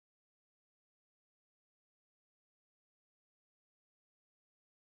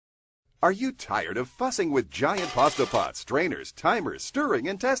Are you tired of fussing with giant pasta pots, strainers, timers, stirring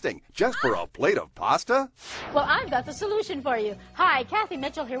and testing just for a plate of pasta? Well, I've got the solution for you. Hi, Kathy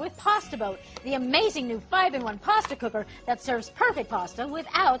Mitchell here with Pasta Boat, the amazing new 5-in-1 pasta cooker that serves perfect pasta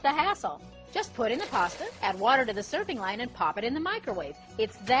without the hassle. Just put in the pasta, add water to the serving line, and pop it in the microwave.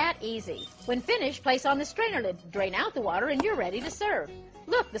 It's that easy. When finished, place on the strainer lid, drain out the water, and you're ready to serve.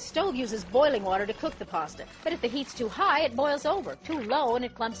 Look, the stove uses boiling water to cook the pasta, but if the heat's too high, it boils over. Too low, and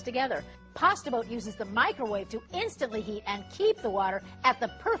it clumps together. Pasta Boat uses the microwave to instantly heat and keep the water at the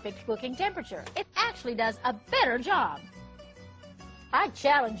perfect cooking temperature. It actually does a better job. I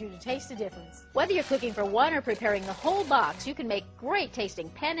challenge you to taste the difference. Whether you're cooking for one or preparing the whole box, you can make great tasting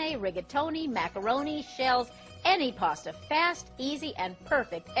penne, rigatoni, macaroni, shells, any pasta, fast, easy, and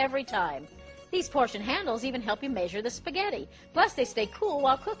perfect every time. These portion handles even help you measure the spaghetti. Plus, they stay cool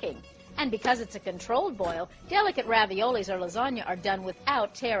while cooking. And because it's a controlled boil, delicate raviolis or lasagna are done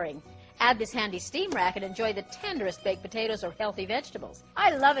without tearing. Add this handy steam rack and enjoy the tenderest baked potatoes or healthy vegetables.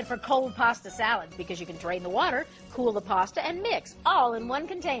 I love it for cold pasta salads because you can drain the water, cool the pasta, and mix all in one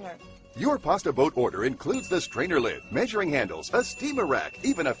container. Your Pasta Boat order includes the strainer lid, measuring handles, a steamer rack,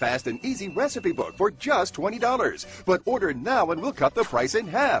 even a fast and easy recipe book for just $20. But order now and we'll cut the price in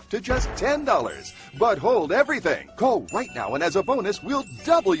half to just $10. But hold everything. Call right now and as a bonus, we'll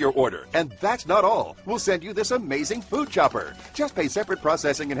double your order. And that's not all. We'll send you this amazing food chopper. Just pay separate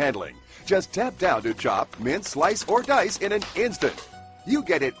processing and handling. Just tap down to chop, mince, slice, or dice in an instant. You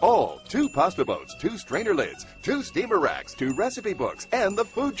get it all. 2 pasta boats, 2 strainer lids, 2 steamer racks, 2 recipe books, and the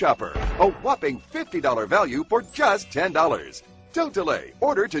food chopper. A whopping $50 value for just $10. Don't delay.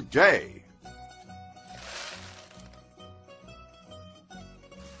 Order today.